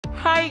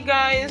Hi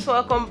guys,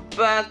 welcome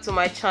back to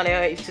my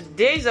channel. If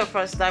today is your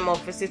first time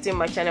of visiting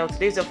my channel,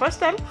 today is your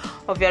first time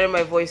of hearing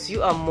my voice,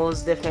 you are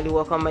most definitely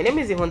welcome. My name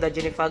is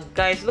Jennifer.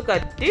 Guys, look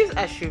at these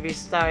Asoebi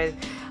styles.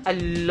 I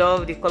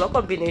love the color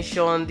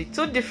combination. The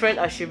two different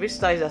Asoebi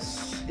styles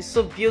are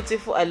so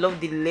beautiful. I love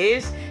the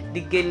lace,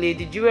 the gele,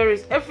 the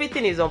jewelry,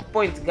 everything is on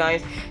point,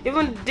 guys.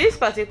 Even this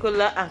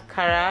particular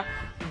Ankara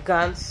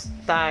gown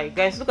style,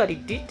 guys, look at the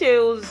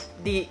details.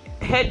 The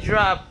head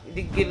wrap,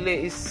 the gele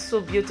is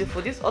so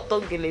beautiful. This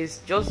auto gele is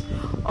just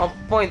on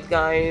point,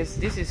 guys.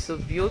 This is so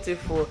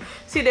beautiful.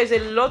 See, there's a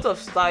lot of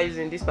styles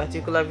in this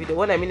particular video.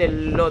 When I mean a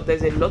lot,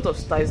 there's a lot of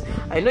styles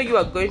I know you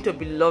are going to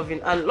be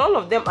loving, and all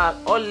of them are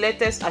all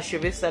latest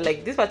Asoebi style.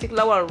 Like this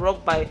particular one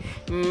rocked by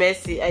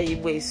Mercy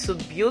Ayiwe is so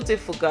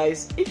beautiful,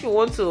 guys. If you're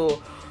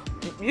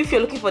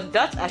looking for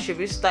that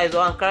Asoebi style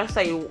or Ankara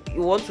style you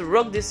want to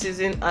rock this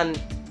season,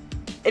 and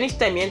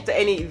anytime you enter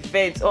any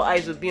event, all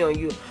eyes will be on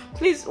you.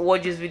 Please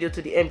watch this video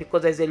to the end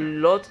because there's a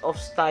lot of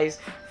styles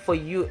for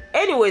you.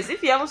 Anyways,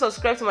 if you haven't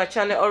subscribed to my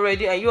channel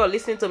already and you are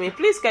listening to me,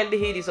 please kindly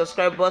hit the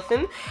subscribe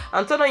button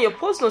and turn on your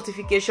post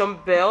notification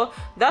bell.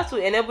 That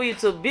will enable you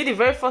to be the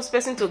very first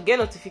person to get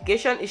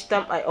notification each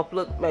time I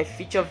upload my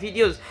feature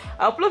videos.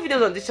 I upload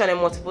videos on this channel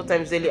multiple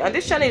times daily, and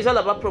this channel is all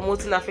about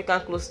promoting African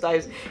clothes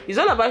styles. It's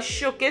all about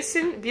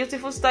showcasing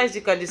beautiful styles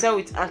you can design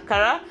with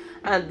Ankara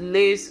and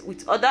lace,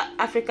 with other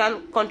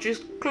African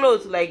countries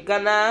clothes like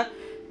Ghana,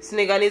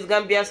 Senegalese,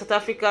 Gambia, South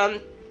African,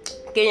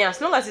 Kenya.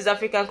 As long as it's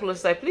African clothes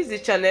style, please,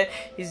 this channel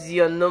is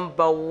your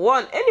number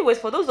one. Anyways,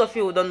 for those of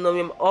you who don't know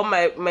me or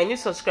my new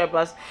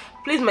subscribers,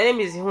 please, my name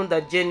is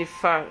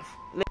Jennifer.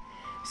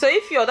 So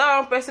if you're that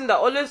one person that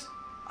always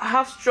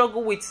have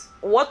struggle with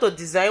what to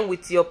design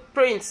with your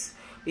prints,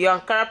 your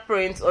Ankara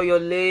print or your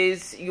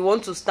lace, you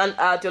want to stand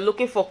out, you're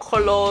looking for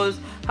colors,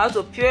 how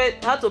to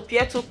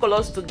pair two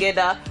colors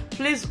together,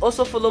 please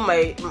also follow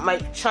my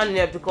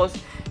channel, because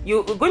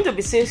you're going to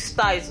be seeing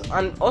styles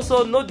and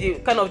also know the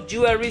kind of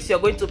jewelries you're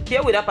going to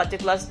pair with that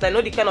particular style,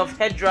 know the kind of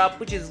head wrap,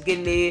 which is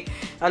gele,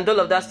 and all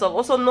of that stuff.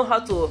 Also know how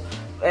to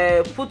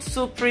put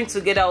two prints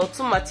together or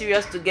two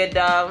materials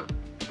together.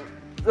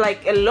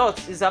 Like a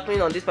lot is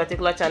happening on this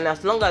particular channel.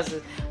 As long as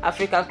it's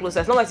African clothes,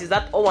 as long as it's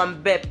that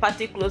Owambe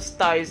party clothes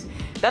styles,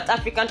 that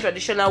African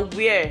traditional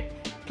wear,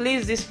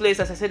 please, this place,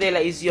 as I said earlier,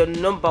 is your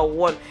number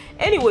one.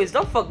 Anyways,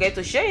 don't forget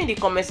to share in the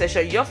comment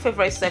section your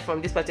favorite style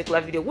from this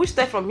particular video. Which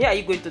style from here are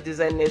you going to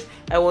design next?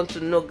 I want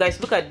to know, guys.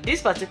 Look at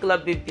this particular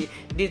baby,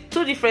 the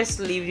two different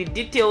sleeves, the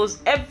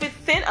details,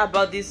 everything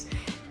about this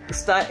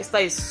style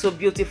is so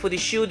beautiful. The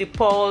shoe, the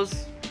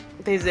paws,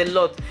 there's a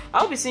lot.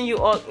 I'll be seeing you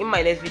all in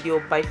my next video.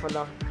 Bye for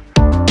now.